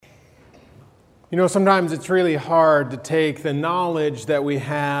You know, sometimes it's really hard to take the knowledge that we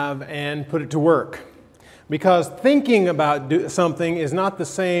have and put it to work. Because thinking about something is not the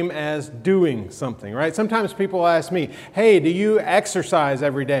same as doing something, right? Sometimes people ask me, hey, do you exercise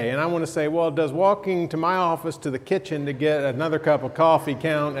every day? And I want to say, well, does walking to my office to the kitchen to get another cup of coffee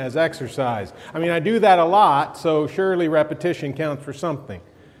count as exercise? I mean, I do that a lot, so surely repetition counts for something.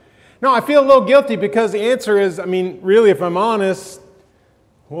 No, I feel a little guilty because the answer is, really, if I'm honest,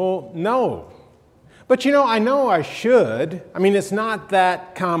 well, no. But I know I should. It's not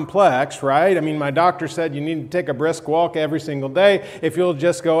that complex, right? My doctor said you need to take a brisk walk every single day. If you'll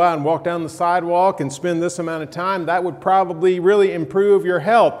just go out and walk down the sidewalk and spend this amount of time, that would probably really improve your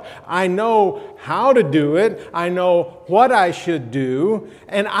health. I know how to do it. I know what I should do.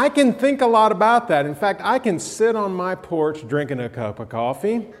 And I can think a lot about that. In fact, I can sit on my porch drinking a cup of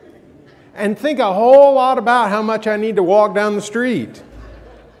coffee and think a whole lot about how much I need to walk down the street.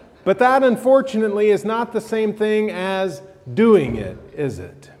 But that, unfortunately, is not the same thing as doing it, is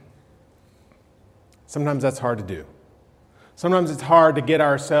it? Sometimes that's hard to do. Sometimes it's hard to get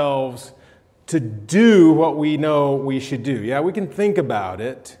ourselves to do what we know we should do. Yeah, we can think about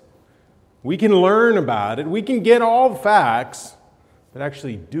it. We can learn about it. We can get all the facts. But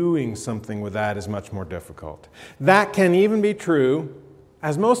actually doing something with that is much more difficult. That can even be true,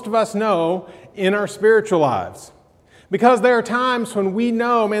 as most of us know, in our spiritual lives. Because there are times when we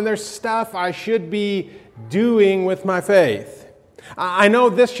know, there's stuff I should be doing with my faith. I know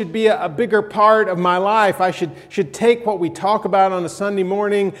this should be a bigger part of my life. I should take what we talk about on a Sunday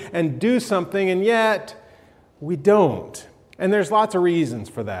morning and do something, and yet we don't. And there's lots of reasons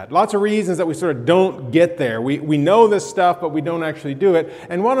for that. Lots of reasons that we sort of don't get there. We know this stuff, but we don't actually do it.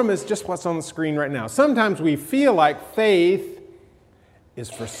 And one of them is just what's on the screen right now. Sometimes we feel like faith is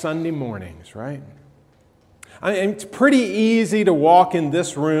for Sunday mornings, right? It's pretty easy to walk in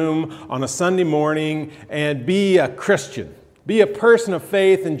this room on a Sunday morning and be a Christian, be a person of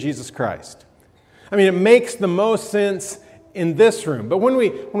faith in Jesus Christ. It makes the most sense in this room. But when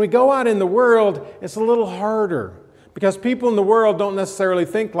we go out in the world, it's a little harder because people in the world don't necessarily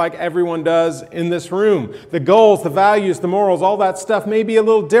think like everyone does in this room. The goals, the values, the morals, all that stuff may be a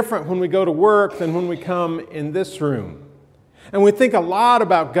little different when we go to work than when we come in this room. And we think a lot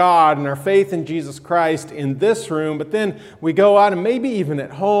about God and our faith in Jesus Christ in this room, but then we go out and maybe even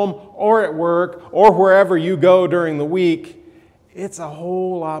at home or at work or wherever you go during the week, it's a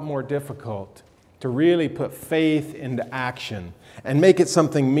whole lot more difficult to really put faith into action and make it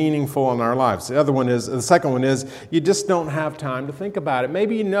something meaningful in our lives. The second one is you just don't have time to think about it.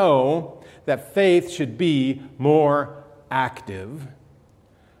 Maybe you know that faith should be more active,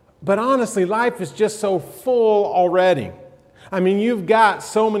 but honestly, life is just so full already. You've got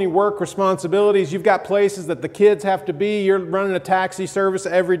so many work responsibilities. You've got places that the kids have to be. You're running a taxi service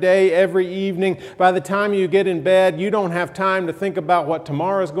every day, every evening. By the time you get in bed, you don't have time to think about what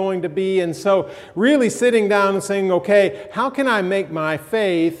tomorrow's going to be. And so really sitting down and saying, okay, how can I make my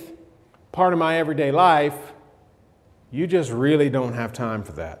faith part of my everyday life? You just really don't have time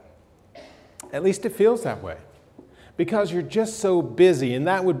for that. At least it feels that way. Because you're just so busy, and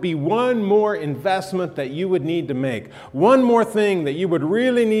that would be one more investment that you would need to make. One more thing that you would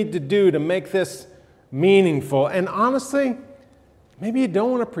really need to do to make this meaningful. And honestly, maybe you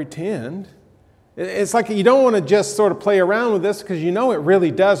don't want to pretend. It's like you don't want to just sort of play around with this because you know it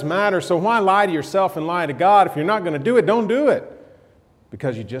really does matter. So why lie to yourself and lie to God? If you're not going to do it, don't do it.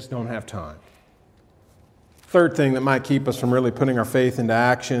 Because you just don't have time. Third thing that might keep us from really putting our faith into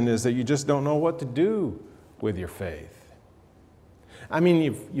action is that you just don't know what to do with your faith.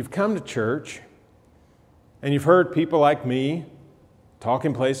 You've come to church and you've heard people like me talk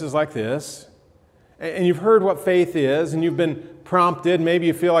in places like this, and you've heard what faith is, and you've been prompted. Maybe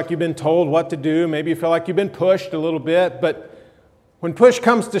you feel like you've been told what to do. Maybe you feel like you've been pushed a little bit, but when push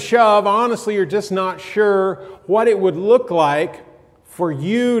comes to shove, honestly, you're just not sure what it would look like for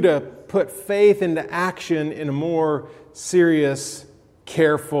you to put faith into action in a more serious,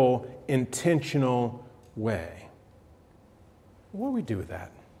 careful, intentional way. What do we do with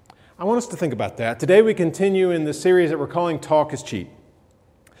that? I want us to think about that. Today we continue in the series that we're calling Talk is Cheap.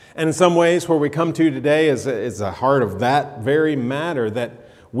 And in some ways where we come to today is the heart of that very matter, that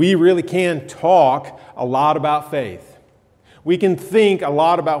we really can talk a lot about faith. We can think a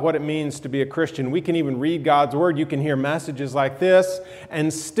lot about what it means to be a Christian. We can even read God's Word. You can hear messages like this,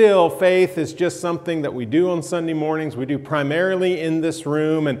 and still faith is just something that we do on Sunday mornings. We do primarily in this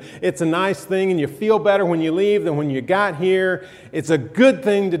room, and it's a nice thing, and you feel better when you leave than when you got here. It's a good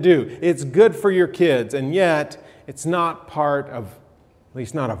thing to do. It's good for your kids, and yet it's not part of, at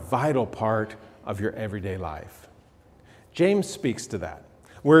least not a vital part of your everyday life. James speaks to that.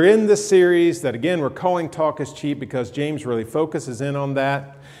 We're in this series that, again, we're calling Talk is Cheap because James really focuses in on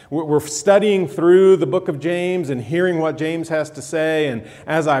that. We're studying through the book of James and hearing what James has to say. And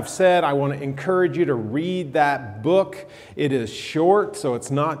as I've said, I want to encourage you to read that book. It is short, so it's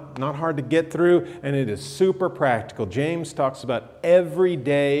not hard to get through, and it is super practical. James talks about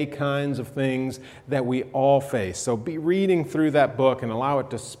everyday kinds of things that we all face. So be reading through that book and allow it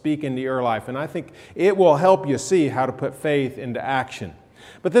to speak into your life. And I think it will help you see how to put faith into action.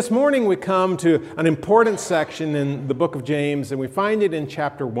 But this morning we come to an important section in the book of James, and we find it in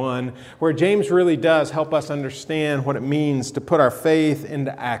chapter 1, where James really does help us understand what it means to put our faith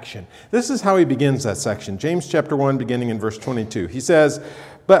into action. This is how he begins that section. James chapter 1, beginning in verse 22. He says,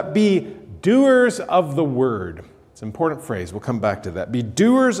 "But be doers of the word." It's an important phrase. We'll come back to that. "Be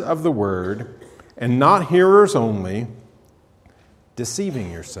doers of the word, and not hearers only,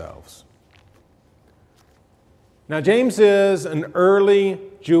 deceiving yourselves." Now, James is an early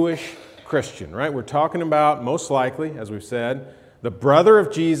Jewish Christian, right? We're talking about, most likely, as we've said, the brother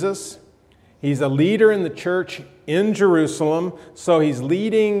of Jesus. He's a leader in the church in Jerusalem, so he's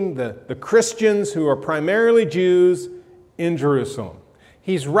leading the Christians who are primarily Jews in Jerusalem.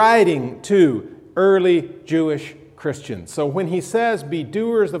 He's writing to early Jewish Christians. So when he says, "be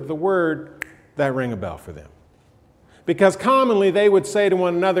doers of the word," that rang a bell for them. Because commonly they would say to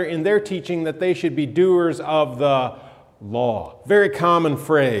one another in their teaching that they should be doers of the law. Very common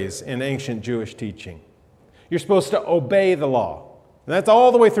phrase in ancient Jewish teaching. You're supposed to obey the law. And that's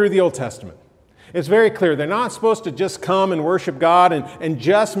all the way through the Old Testament. It's very clear. They're not supposed to just come and worship God and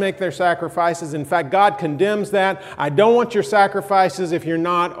just make their sacrifices. In fact, God condemns that. I don't want your sacrifices if you're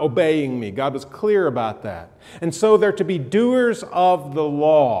not obeying me. God was clear about that. And so they're to be doers of the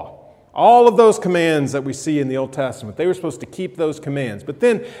law. All of those commands that we see in the Old Testament, they were supposed to keep those commands. But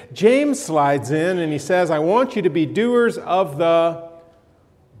then James slides in and he says, "I want you to be doers of the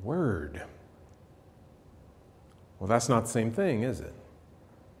word." Well, that's not the same thing, is it?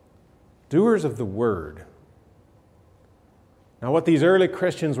 Doers of the word. Now, what these early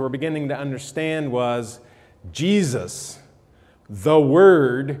Christians were beginning to understand was Jesus, the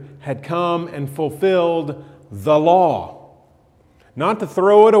Word, had come and fulfilled the law. Not to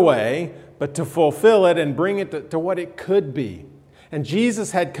throw it away, but to fulfill it and bring it to what it could be. And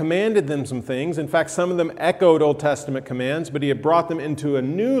Jesus had commanded them some things. In fact, some of them echoed Old Testament commands, but he had brought them into a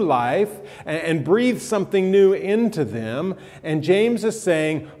new life and breathed something new into them. And James is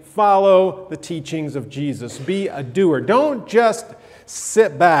saying, follow the teachings of Jesus. Be a doer. Don't just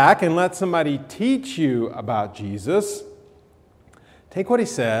sit back and let somebody teach you about Jesus. Take what he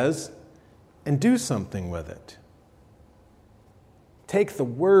says and do something with it. Take the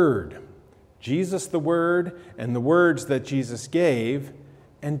Word, Jesus the Word, and the words that Jesus gave,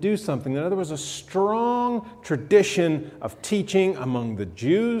 and do something. Now, there was a strong tradition of teaching among the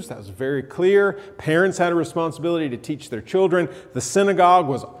Jews. That was very clear. Parents had a responsibility to teach their children. The synagogue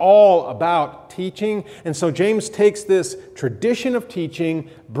was all about teaching. And so James takes this tradition of teaching,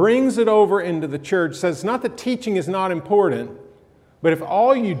 brings it over into the church, says not that teaching is not important, but if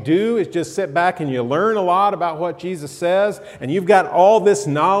all you do is just sit back and you learn a lot about what Jesus says, and you've got all this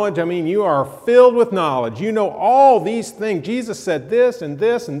knowledge, I mean, you are filled with knowledge. You know all these things. Jesus said this, and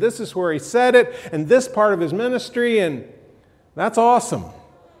this is where he said it, and this part of his ministry, and that's awesome.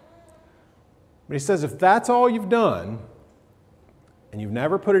 But he says if that's all you've done, and you've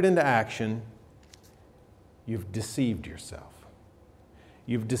never put it into action, you've deceived yourself.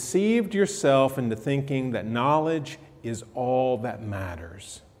 You've deceived yourself into thinking that knowledge is all that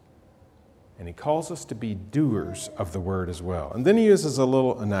matters. And he calls us to be doers of the word as well. And then he uses a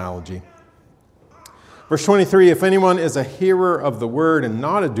little analogy. Verse 23, "If anyone is a hearer of the word and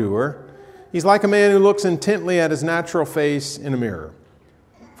not a doer, he's like a man who looks intently at his natural face in a mirror.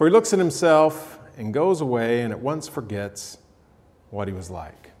 For he looks at himself and goes away and at once forgets what he was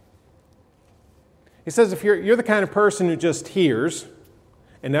like." He says if you're the kind of person who just hears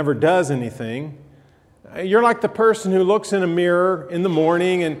and never does anything, you're like the person who looks in a mirror in the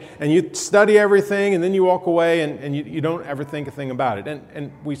morning and you study everything and then you walk away and you don't ever think a thing about it.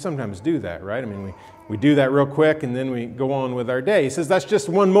 And we sometimes do that, right? I mean, we do that real quick and then we go on with our day. He says that's just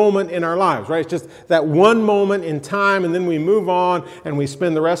one moment in our lives, right? It's just that one moment in time and then we move on and we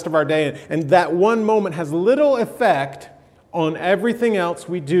spend the rest of our day. And that one moment has little effect on everything else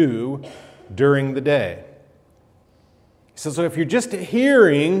we do during the day. He says, so if you're just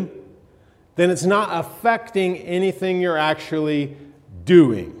hearing, then it's not affecting anything you're actually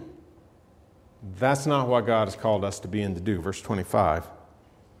doing. That's not what God has called us to be and to do. Verse 25. He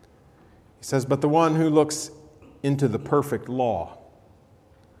says, but the one who looks into the perfect law,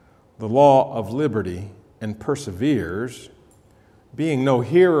 the law of liberty, and perseveres, being no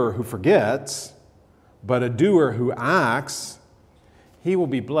hearer who forgets, but a doer who acts, he will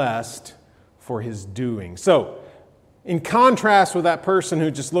be blessed for his doing. So, in contrast with that person who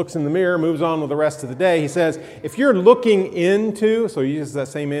just looks in the mirror, moves on with the rest of the day, he says, if you're looking into, so he uses that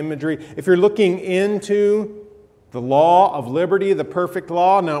same imagery, if you're looking into the law of liberty, the perfect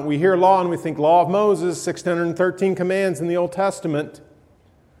law. Now, we hear law and we think law of Moses, 613 commands in the Old Testament.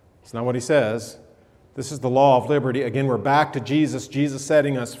 It's not what he says. This is the law of liberty. Again, we're back to Jesus. Jesus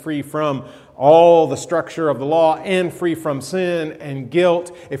setting us free from all the structure of the law and free from sin and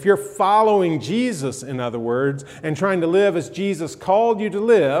guilt. If you're following Jesus, in other words, and trying to live as Jesus called you to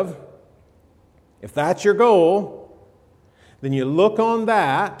live, if that's your goal, then you look on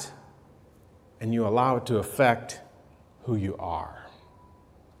that and you allow it to affect who you are.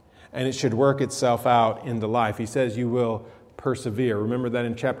 And it should work itself out into life. He says you will persevere. Remember that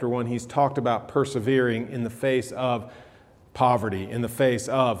in chapter 1, he's talked about persevering in the face of poverty, in the face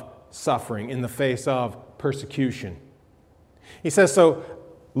of suffering, in the face of persecution. He says, so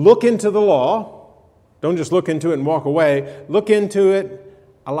look into the law. Don't just look into it and walk away. Look into it,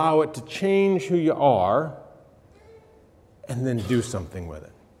 allow it to change who you are, and then do something with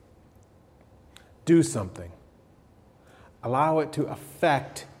it. Do something. Allow it to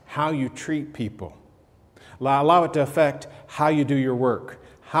affect how you treat people. Allow it to affect how you do your work,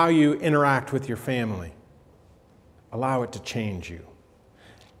 how you interact with your family. Allow it to change you.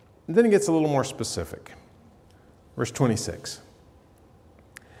 And then it gets a little more specific. Verse 26.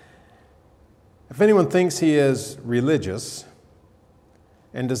 If anyone thinks he is religious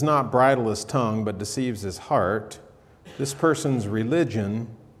and does not bridle his tongue but deceives his heart, this person's religion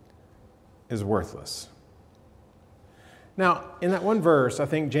is worthless. Now, in that one verse, I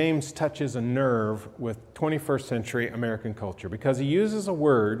think James touches a nerve with 21st century American culture because he uses a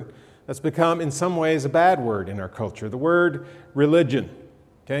word that's become in some ways a bad word in our culture, the word religion.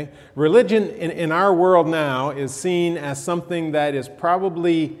 Okay? Religion in our world now is seen as something that is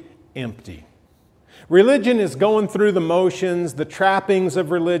probably empty. Religion is going through the motions, the trappings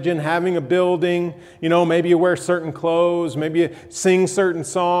of religion, having a building, maybe you wear certain clothes, maybe you sing certain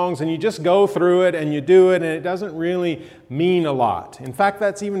songs, and you just go through it and you do it, and it doesn't really mean a lot. In fact,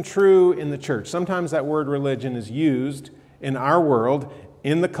 that's even true in the church. Sometimes that word religion is used in our world,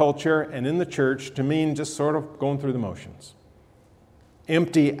 in the culture, and in the church to mean just sort of going through the motions.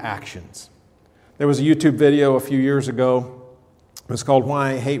 Empty actions. There was a YouTube video a few years ago. It was called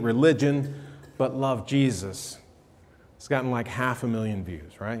Why I Hate Religion But Love Jesus. It's gotten like 500,000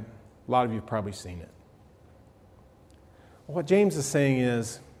 views, right? A lot of you have probably seen it. What James is saying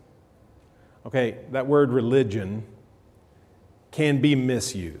is, okay, that word religion can be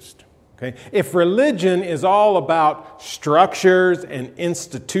misused. Okay? If religion is all about structures and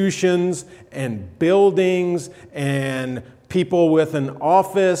institutions and buildings and people with an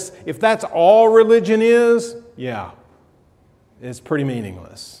office, if that's all religion is, yeah, it's pretty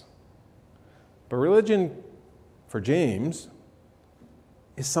meaningless. But religion, for James,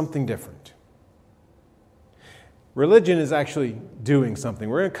 is something different. Religion is actually doing something.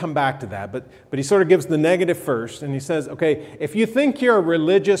 We're going to come back to that, but he sort of gives the negative first, and he says, okay, if you think you're a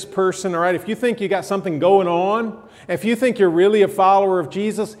religious person, all right, if you think you got something going on, if you think you're really a follower of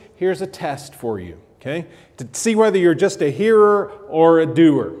Jesus, here's a test for you, okay, to see whether you're just a hearer or a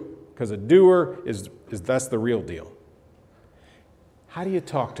doer, because a doer that's the real deal. How do you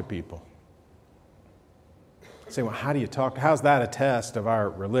talk to people? Say, well, how do you talk? How's that a test of our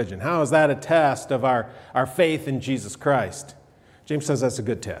religion? How is that a test of our faith in Jesus Christ? James says that's a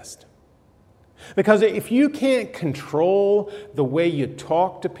good test. Because if you can't control the way you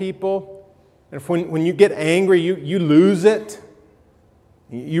talk to people, and if when you get angry, you lose it,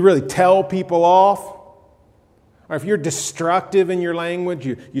 you really tell people off, or if you're destructive in your language,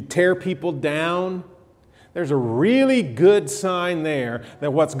 you tear people down, there's a really good sign there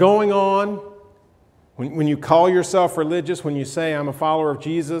that what's going on, when you call yourself religious, when you say, I'm a follower of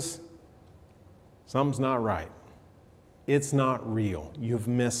Jesus, something's not right. It's not real. You've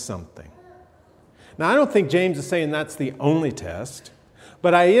missed something. Now, I don't think James is saying that's the only test,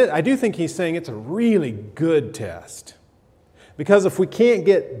 but I do think he's saying it's a really good test. Because if we can't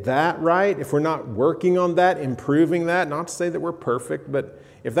get that right, if we're not working on that, improving that, not to say that we're perfect, but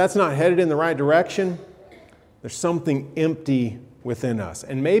if that's not headed in the right direction, there's something empty within us.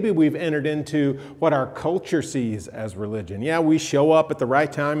 And maybe we've entered into what our culture sees as religion. Yeah, we show up at the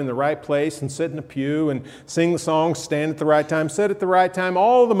right time in the right place and sit in a pew and sing the songs, stand at the right time, sit at the right time.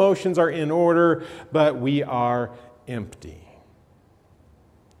 All the motions are in order, but we are empty.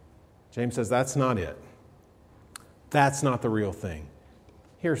 James says that's not it. That's not the real thing.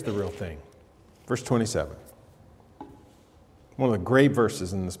 Here's the real thing. Verse 27. One of the great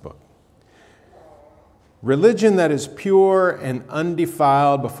verses in this book. Religion that is pure and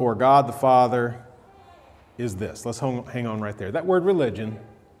undefiled before God the Father is this. Let's hang on right there. That word religion,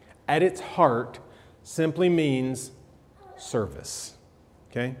 at its heart, simply means service.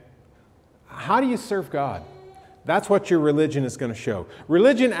 Okay? How do you serve God? That's what your religion is going to show.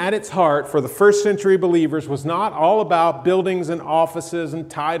 Religion at its heart for the first century believers was not all about buildings and offices and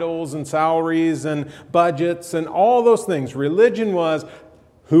titles and salaries and budgets and all those things. Religion was,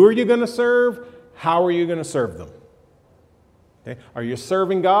 who are you going to serve? How are you going to serve them? Okay? Are you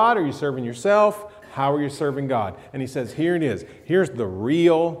serving God? Are you serving yourself? How are you serving God? And he says, here it is. Here's the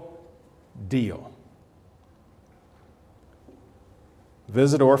real deal.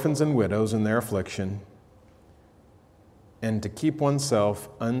 Visit orphans and widows in their affliction, and to keep oneself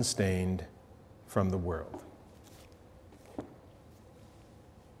unstained from the world.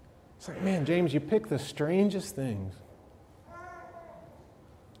 It's like, man, James, you pick the strangest things.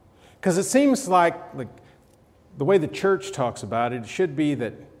 Because it seems like the way the church talks about it, it should be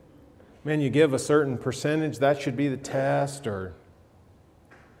that, man, you give a certain percentage, that should be the test, or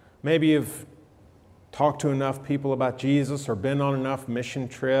maybe you've talked to enough people about Jesus or been on enough mission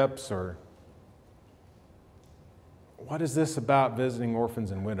trips, or what is this about visiting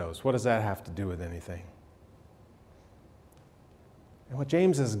orphans and widows? What does that have to do with anything? And what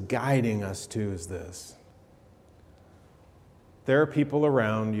James is guiding us to is this. There are people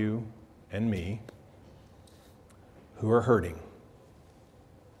around you and me who are hurting.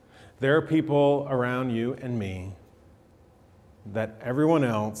 There are people around you and me that everyone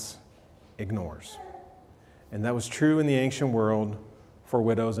else ignores. And that was true in the ancient world for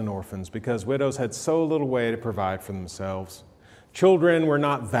widows and orphans, because widows had so little way to provide for themselves. Children were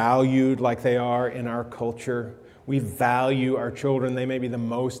not valued like they are in our culture. We value our children. They may be the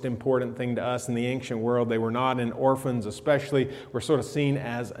most important thing to us. In the ancient world, they were not, and orphans especially were sort of seen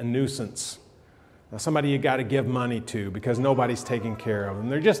as a nuisance. Now, somebody you got to give money to because nobody's taking care of them.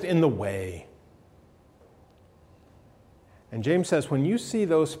 They're just in the way. And James says, when you see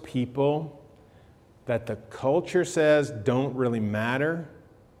those people that the culture says don't really matter,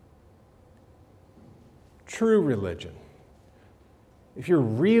 true religion, if you're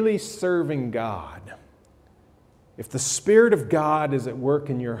really serving God, if the Spirit of God is at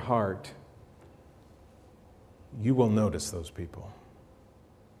work in your heart, you will notice those people.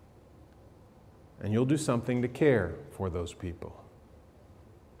 And you'll do something to care for those people.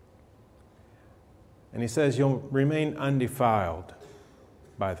 And he says you'll remain undefiled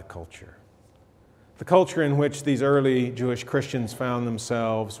by the culture. The culture in which these early Jewish Christians found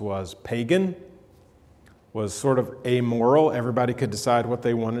themselves was pagan, was sort of amoral. Everybody could decide what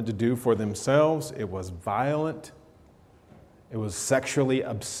they wanted to do for themselves. It was violent. It was sexually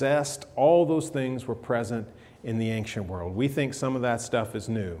obsessed. All those things were present in the ancient world. We think some of that stuff is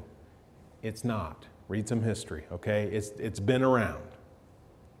new. It's not. Read some history, okay? It's been around.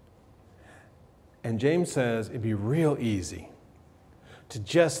 And James says it'd be real easy to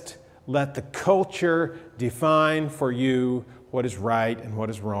just let the culture define for you what is right and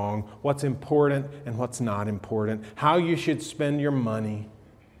what is wrong, what's important and what's not important, how you should spend your money.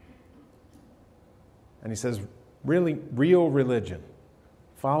 And he says, really, real religion,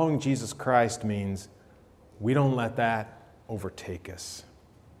 following Jesus Christ means we don't let that overtake us.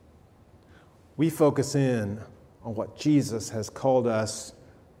 We focus in on what Jesus has called us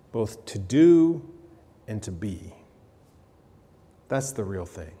both to do and to be. That's the real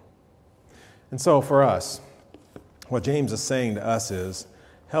thing. And so for us, what James is saying to us is,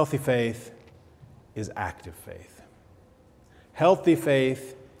 healthy faith is active faith. Healthy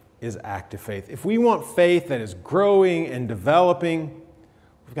faith is active faith. If we want faith that is growing and developing,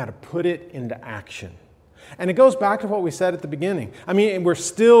 we've got to put it into action. And it goes back to what we said at the beginning. I mean, we're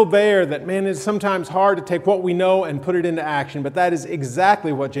still there that, man, it's sometimes hard to take what we know and put it into action, but that is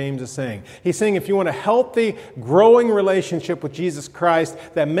exactly what James is saying. He's saying if you want a healthy, growing relationship with Jesus Christ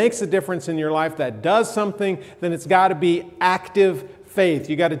that makes a difference in your life, that does something, then it's got to be active faith.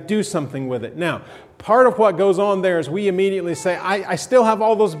 You got to do something with it. Now, part of what goes on there is we immediately say, I still have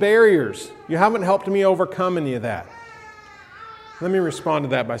all those barriers. You haven't helped me overcome any of that. Let me respond to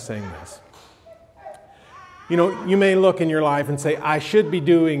that by saying this. You know, you may look in your life and say, I should be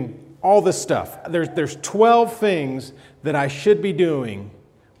doing all this stuff. There's 12 things that I should be doing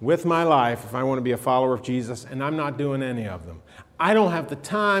with my life if I want to be a follower of Jesus, and I'm not doing any of them. I don't have the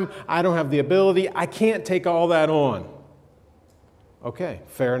time. I don't have the ability. I can't take all that on. Okay,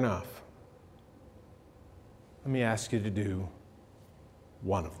 fair enough. Let me ask you to do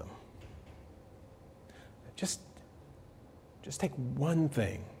one of them. Just take one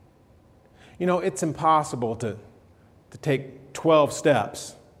thing. You know, it's impossible to to take 12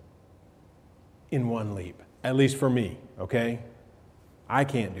 steps in one leap, at least for me, okay? I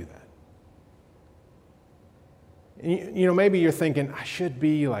can't do that. You know, maybe you're thinking, I should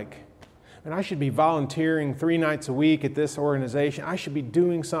be volunteering 3 nights a week at this organization. I should be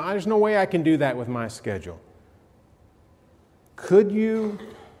doing something. There's no way I can do that with my schedule. Could you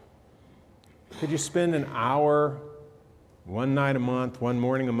spend an hour, one night a month, one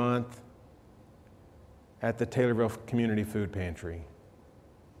morning a month at the Taylorville Community Food Pantry,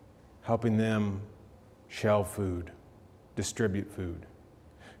 helping them shelve food, distribute food?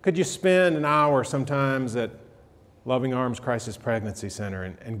 Could you spend an hour sometimes at Loving Arms Crisis Pregnancy Center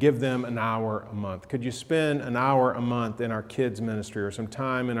and give them an hour a month? Could you spend an hour a month in our kids ministry or some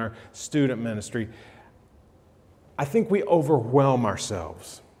time in our student ministry? I think we overwhelm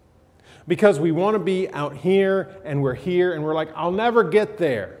ourselves because we want to be out here and we're like, I'll never get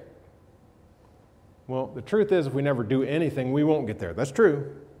there. Well, the truth is, if we never do anything, we won't get there. That's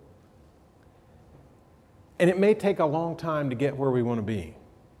true. And it may take a long time to get where we want to be.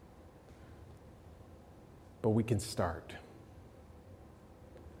 But we can start.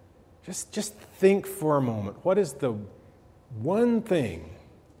 Just think for a moment. What is the one thing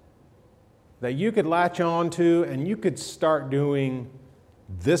that you could latch on to and you could start doing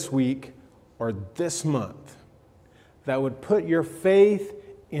this week or this month that would put your faith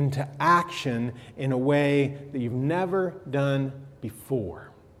into action in a way that you've never done before?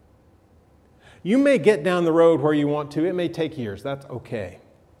 You may get down the road where you want to. It may take years. That's okay.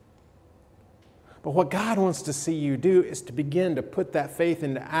 But what God wants to see you do is to begin to put that faith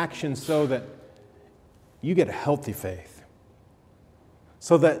into action so that you get a healthy faith.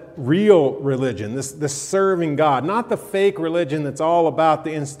 So that real religion, this serving God, not the fake religion that's all about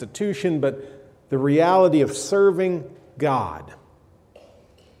the institution, but the reality of serving God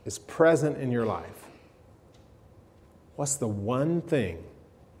is present in your life. What's the one thing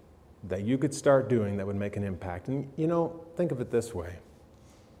that you could start doing that would make an impact? And think of it this way.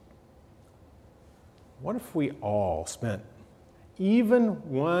 What if we all spent even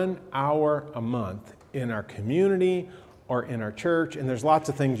 1 hour a month in our community or in our church? And there's lots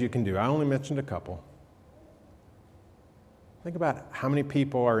of things you can do. I only mentioned a couple. Think about how many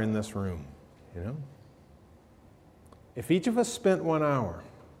people are in this room, If each of us spent 1 hour,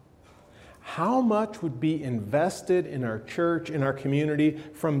 how much would be invested in our church, in our community,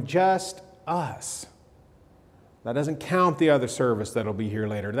 from just us? That doesn't count the other service that'll be here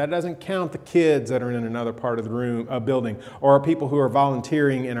later. That doesn't count the kids that are in another part of the building, or our people who are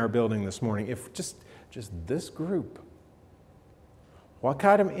volunteering in our building this morning. If just this group, what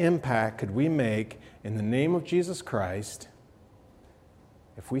kind of impact could we make in the name of Jesus Christ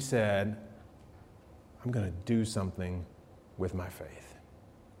if we said, I'm going to do something with my faith?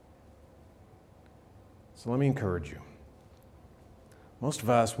 So let me encourage you. Most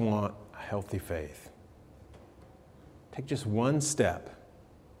of us want a healthy faith. Take just one step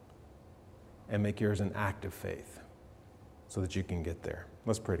and make yours an active faith so that you can get there.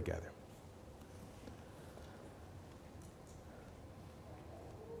 Let's pray together.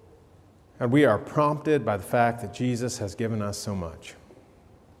 And we are prompted by the fact that Jesus has given us so much.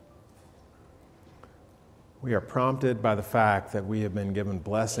 We are prompted by the fact that we have been given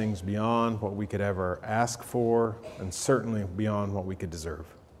blessings beyond what we could ever ask for, and certainly beyond what we could deserve.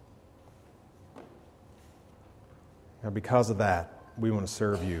 And because of that, we want to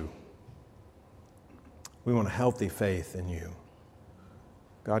serve you. We want a healthy faith in you.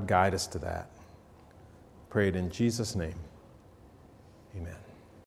 God, guide us to that. Pray it in Jesus' name. Amen.